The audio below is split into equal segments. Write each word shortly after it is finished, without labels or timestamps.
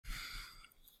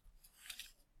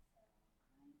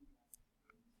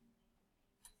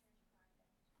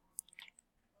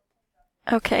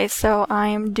Okay, so I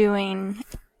am doing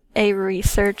a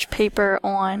research paper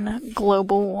on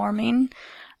global warming.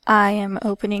 I am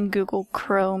opening Google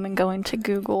Chrome and going to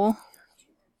Google.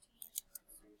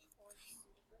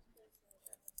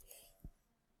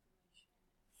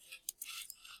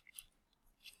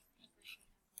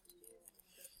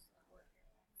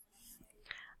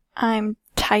 I'm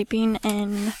typing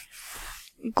in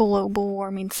global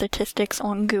warming statistics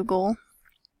on Google.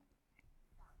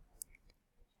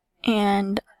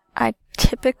 And I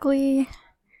typically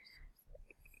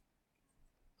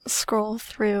scroll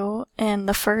through, and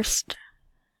the first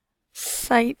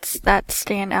sites that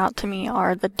stand out to me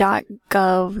are the .gov,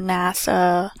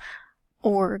 NASA,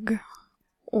 org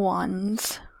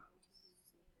ones.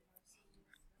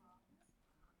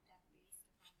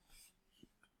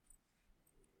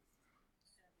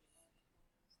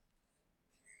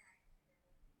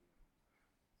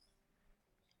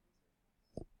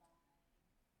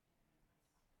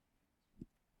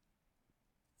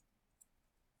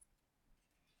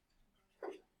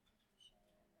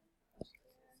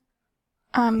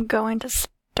 I'm going to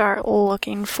start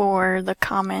looking for the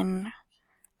common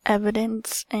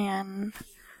evidence and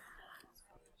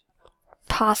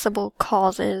possible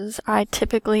causes. I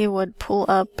typically would pull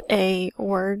up a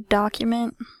Word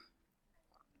document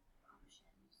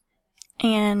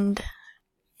and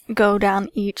go down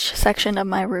each section of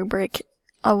my rubric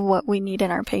of what we need in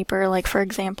our paper. Like, for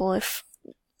example, if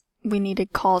we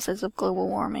needed causes of global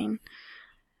warming,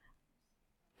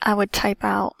 I would type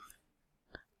out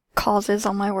causes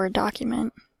on my Word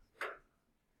document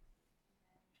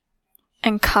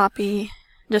and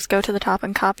just go to the top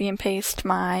and copy and paste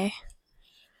my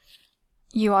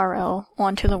URL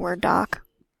onto the Word doc.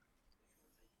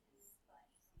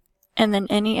 And then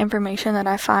any information that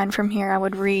I find from here, I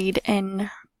would read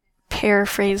and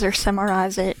paraphrase or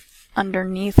summarize it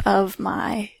underneath of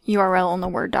my URL on the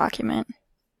Word document.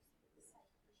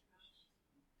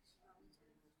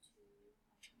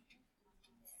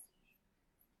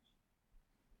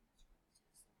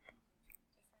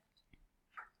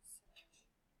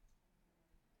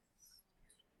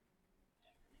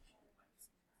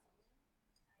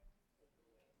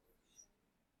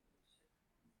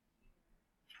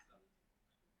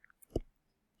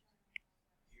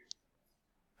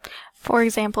 For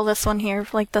example, this one here,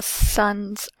 like the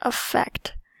sun's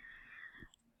effect,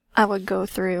 I would go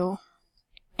through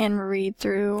and read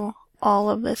through all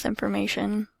of this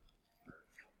information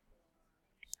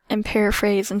and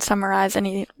paraphrase and summarize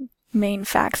any main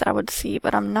facts that I would see,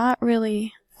 but I'm not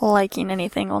really liking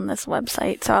anything on this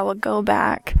website, so I would go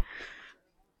back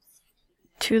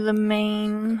to the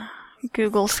main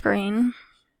Google screen.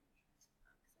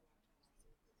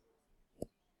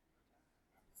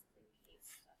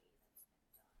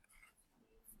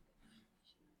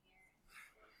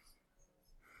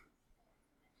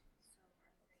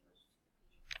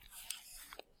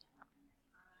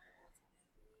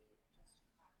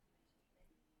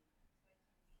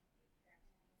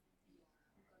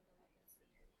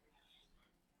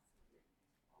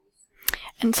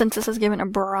 And since this is given a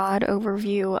broad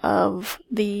overview of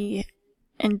the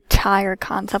entire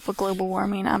concept of global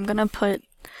warming, I'm going to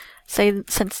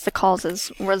since the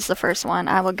causes was the first one,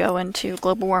 I would go into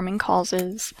global warming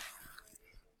causes.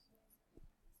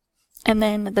 And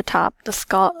then at the top, the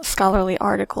scholarly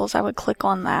articles, I would click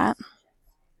on that.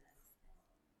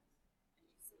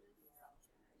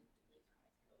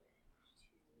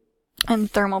 And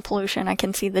thermal pollution, I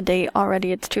can see the date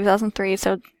already. It's 2003,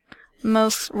 so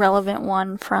most relevant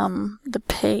one from the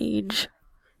page.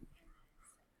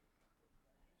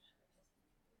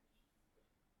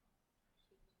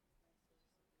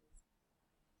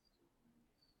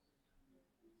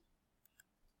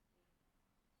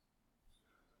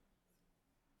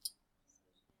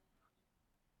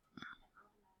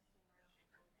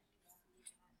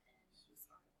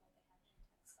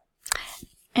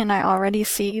 And I already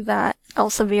see that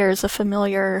Elsevier is a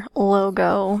familiar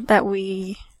logo that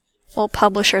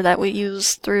publisher that we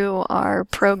use through our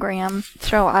program.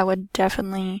 So I would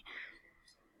definitely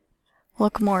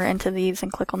look more into these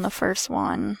and click on the first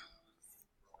one.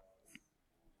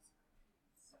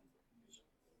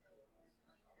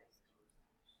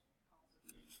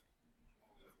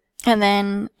 And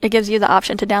then it gives you the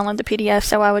option to download the PDF,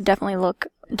 so I would definitely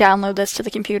download this to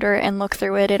the computer and look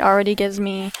through it. It already gives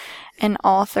me an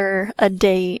author, a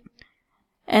date,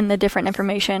 and the different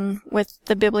information with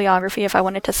the bibliography if I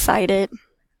wanted to cite it.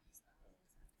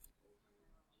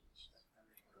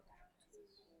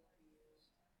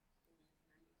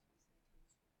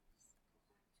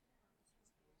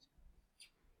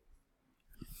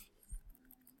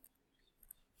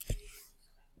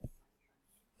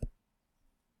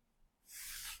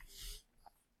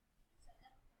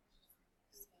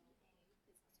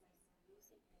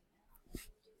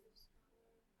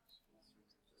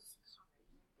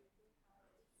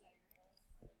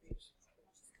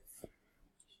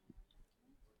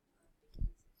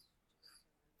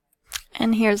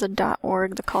 And here's a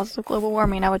 .org, the causes of global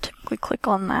warming. I would typically click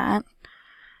on that.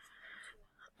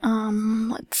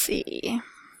 Let's see.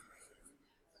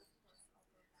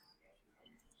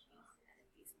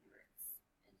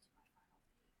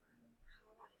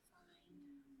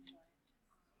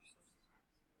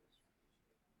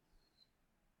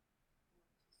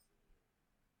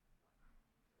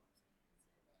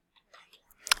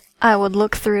 I would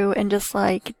look through and just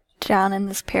like down in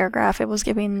this paragraph, it was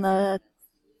giving the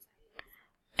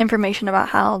information about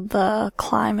how the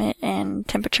climate and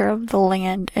temperature of the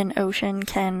land and ocean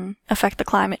can affect the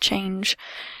climate change.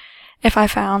 If I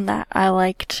found that I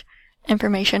liked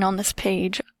information on this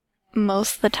page,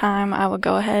 most of the time I would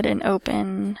go ahead and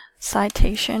open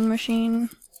Citation Machine.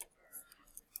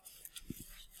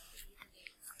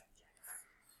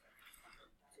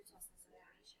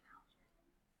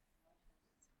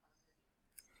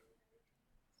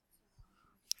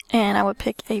 And I would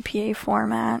pick APA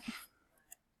format.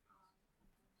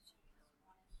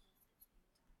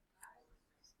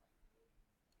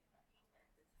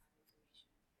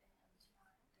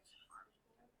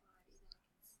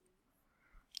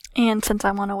 And since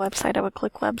I'm on a website, I would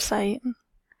click website.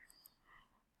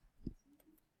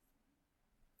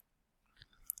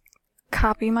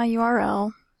 Copy my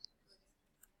URL.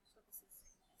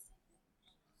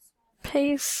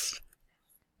 Paste.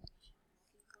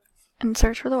 And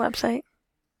search for the website.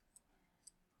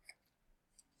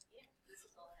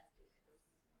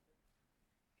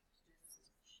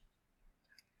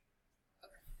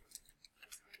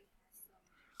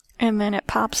 And then it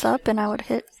pops up and I would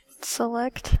hit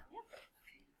select.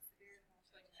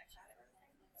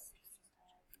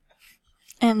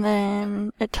 And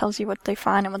then it tells you what they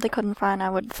find and what they couldn't find. I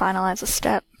would finalize a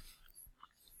step.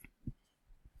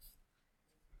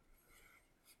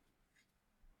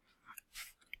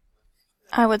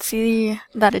 I would see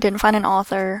that it didn't find an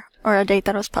author or a date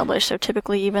that was published. So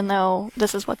typically, even though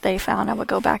this is what they found, I would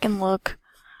go back and look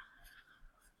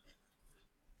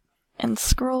and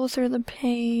scroll through the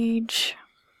page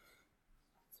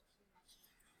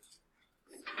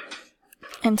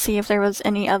and see if there was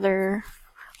any other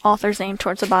author's name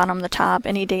towards the bottom, the top,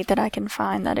 any date that I can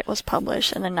find that it was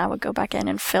published, and then I would go back in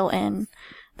and fill in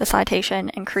the citation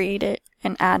and create it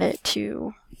and add it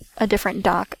to a different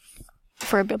doc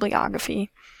for a bibliography.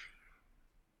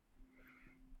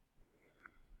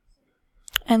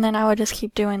 And then I would just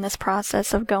keep doing this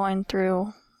process of going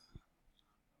through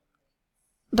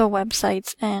the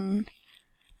websites and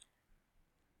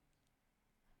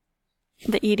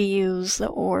the EDUs, the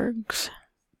orgs,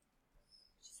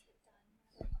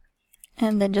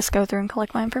 and then just go through and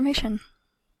collect my information.